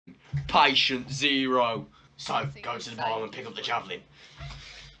Patient 0. So, go to the bar and pick up the javelin.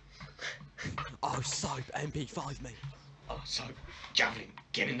 Oh, Soap, MP5 me. Oh, Soap, javelin,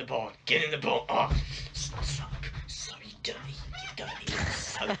 get in the barn, get in the barn. Oh, Soap, you dirty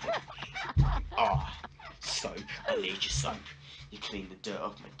Soap. Oh, Soap, I need your Soap. You clean the dirt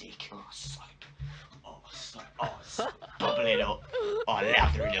off my dick. Oh, Soap. Oh, Soap. Oh, Soap. Bubble it up. Oh,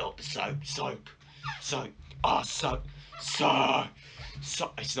 lather it up. Soap. Oh, Soap.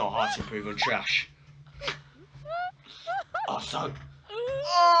 It's not hard to improve on trash. Oh, Soap.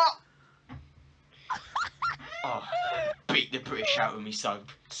 Oh, beat the British out of me, Soap.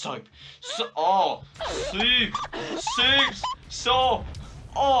 Oh, Soap.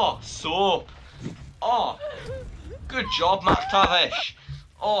 Oh, Soap. Oh, good job, McTavish.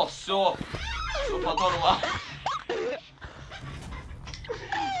 Oh, Soap. I don't know what.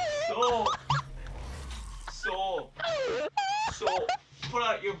 Soap. Pull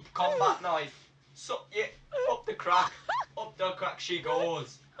out your combat knife. Yeah, up the crack she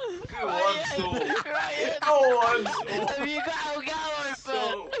goes. Go on, Soap. Go on, Soap. Have you got a go,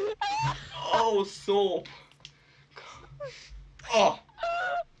 Soap. Oh, Soap. Oh.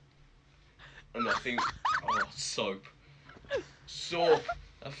 And I think, oh, Soap.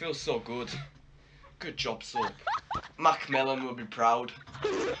 That feels so good. Good job, Soap. Macmillan will be proud.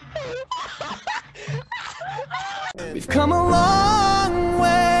 We've come a long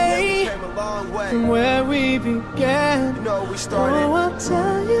way from where we began. You know, we started. Oh, I'll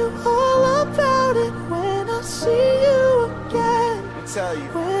tell you all about it when I see you again. Tell you.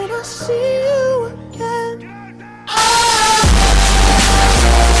 When I see you